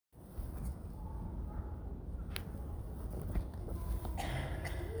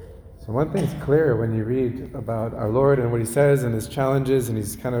So one thing's clear when you read about our Lord and what he says and his challenges, and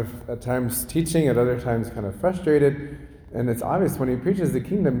he's kind of at times teaching, at other times kind of frustrated, and it's obvious when he preaches the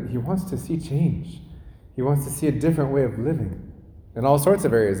kingdom, he wants to see change. He wants to see a different way of living in all sorts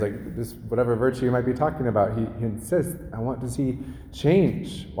of areas, like this, whatever virtue you might be talking about. He insists, I want to see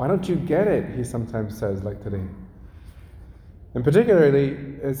change. Why don't you get it? He sometimes says, like today. And particularly,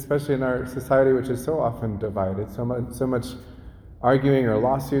 especially in our society, which is so often divided, so much arguing or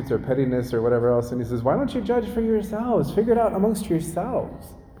lawsuits or pettiness or whatever else. And he says, why don't you judge for yourselves? Figure it out amongst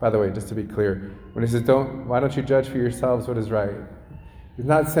yourselves. By the way, just to be clear, when he says, why don't you judge for yourselves what is right? He's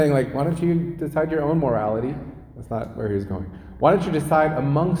not saying, like, why don't you decide your own morality? That's not where he's going. Why don't you decide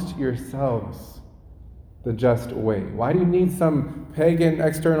amongst yourselves the just way? Why do you need some pagan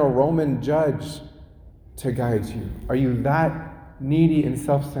external Roman judge to guide you? Are you that needy and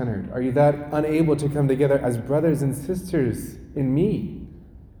self-centered? Are you that unable to come together as brothers and sisters in me?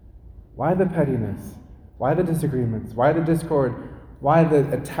 Why the pettiness? Why the disagreements? Why the discord? Why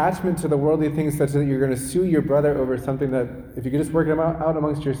the attachment to the worldly things such that you're going to sue your brother over something that, if you could just work it out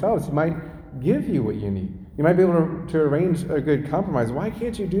amongst yourselves, he might give you what you need. You might be able to arrange a good compromise. Why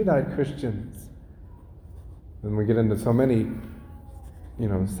can't you do that, Christians? And we get into so many,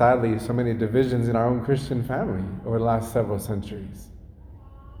 sadly, so many divisions in our own Christian family over the last several centuries.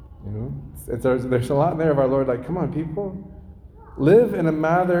 There's a lot there of our Lord, like, come on, people. Live in a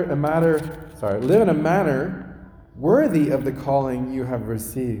manner worthy of the calling you have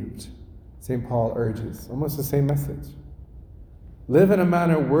received. St. Paul urges, almost the same message. Live in a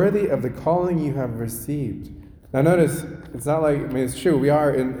manner worthy of the calling you have received. Now notice, it's not like, it's true, we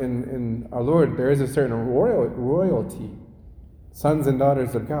are in our Lord, there is a certain royalty. Sons and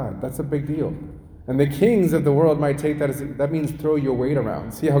daughters of God. That's a big deal. And the kings of the world might take that as, that means throw your weight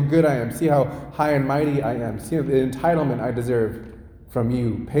around. See how good I am. See how high and mighty I am. See the entitlement I deserve from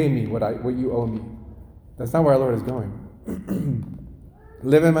you. Pay me what you owe me. That's not where our Lord is going.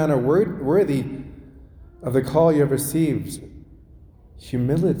 Live in a manner worthy of the call you have received.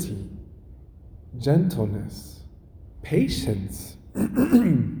 Humility, gentleness, patience,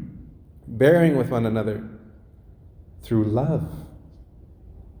 bearing with one another through love.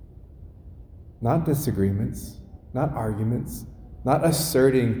 Not disagreements, not arguments, not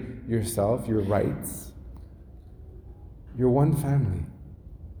asserting yourself, your rights. You're one family.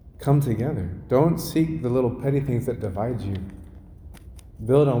 Come together. Don't seek the little petty things that divide you.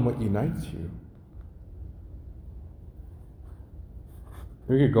 Build on what unites you.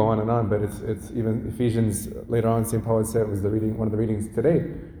 We could go on and on, but it's even Ephesians, later on, St. Paul had said, it was one of the readings today,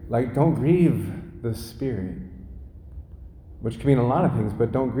 like, don't grieve the Spirit, which can mean a lot of things,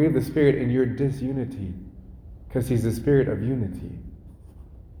 but don't grieve the Spirit in your disunity, because he's the Spirit of unity.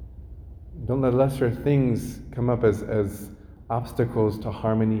 Don't let lesser things come up as obstacles to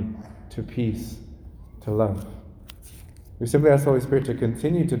harmony, to peace, to love. We simply ask the Holy Spirit to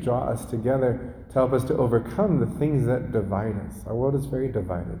continue to draw us together, to help us to overcome the things that divide us. Our world is very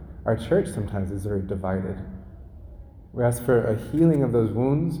divided. Our church sometimes is very divided. We ask for a healing of those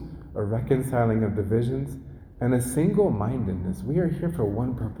wounds, a reconciling of divisions, and a single-mindedness. We are here for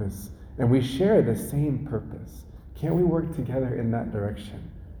one purpose, and we share the same purpose. Can't we work together in that direction?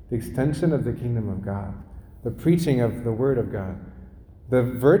 The extension of the kingdom of God, the preaching of the word of God, the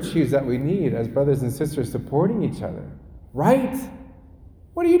virtues that we need as brothers and sisters supporting each other. Right?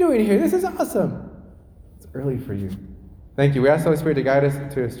 What are you doing here? This is awesome. It's early for you. Thank you. We ask the Holy Spirit to guide us,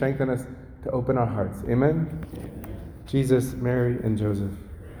 to strengthen us, to open our hearts. Amen? Jesus, Mary, and Joseph.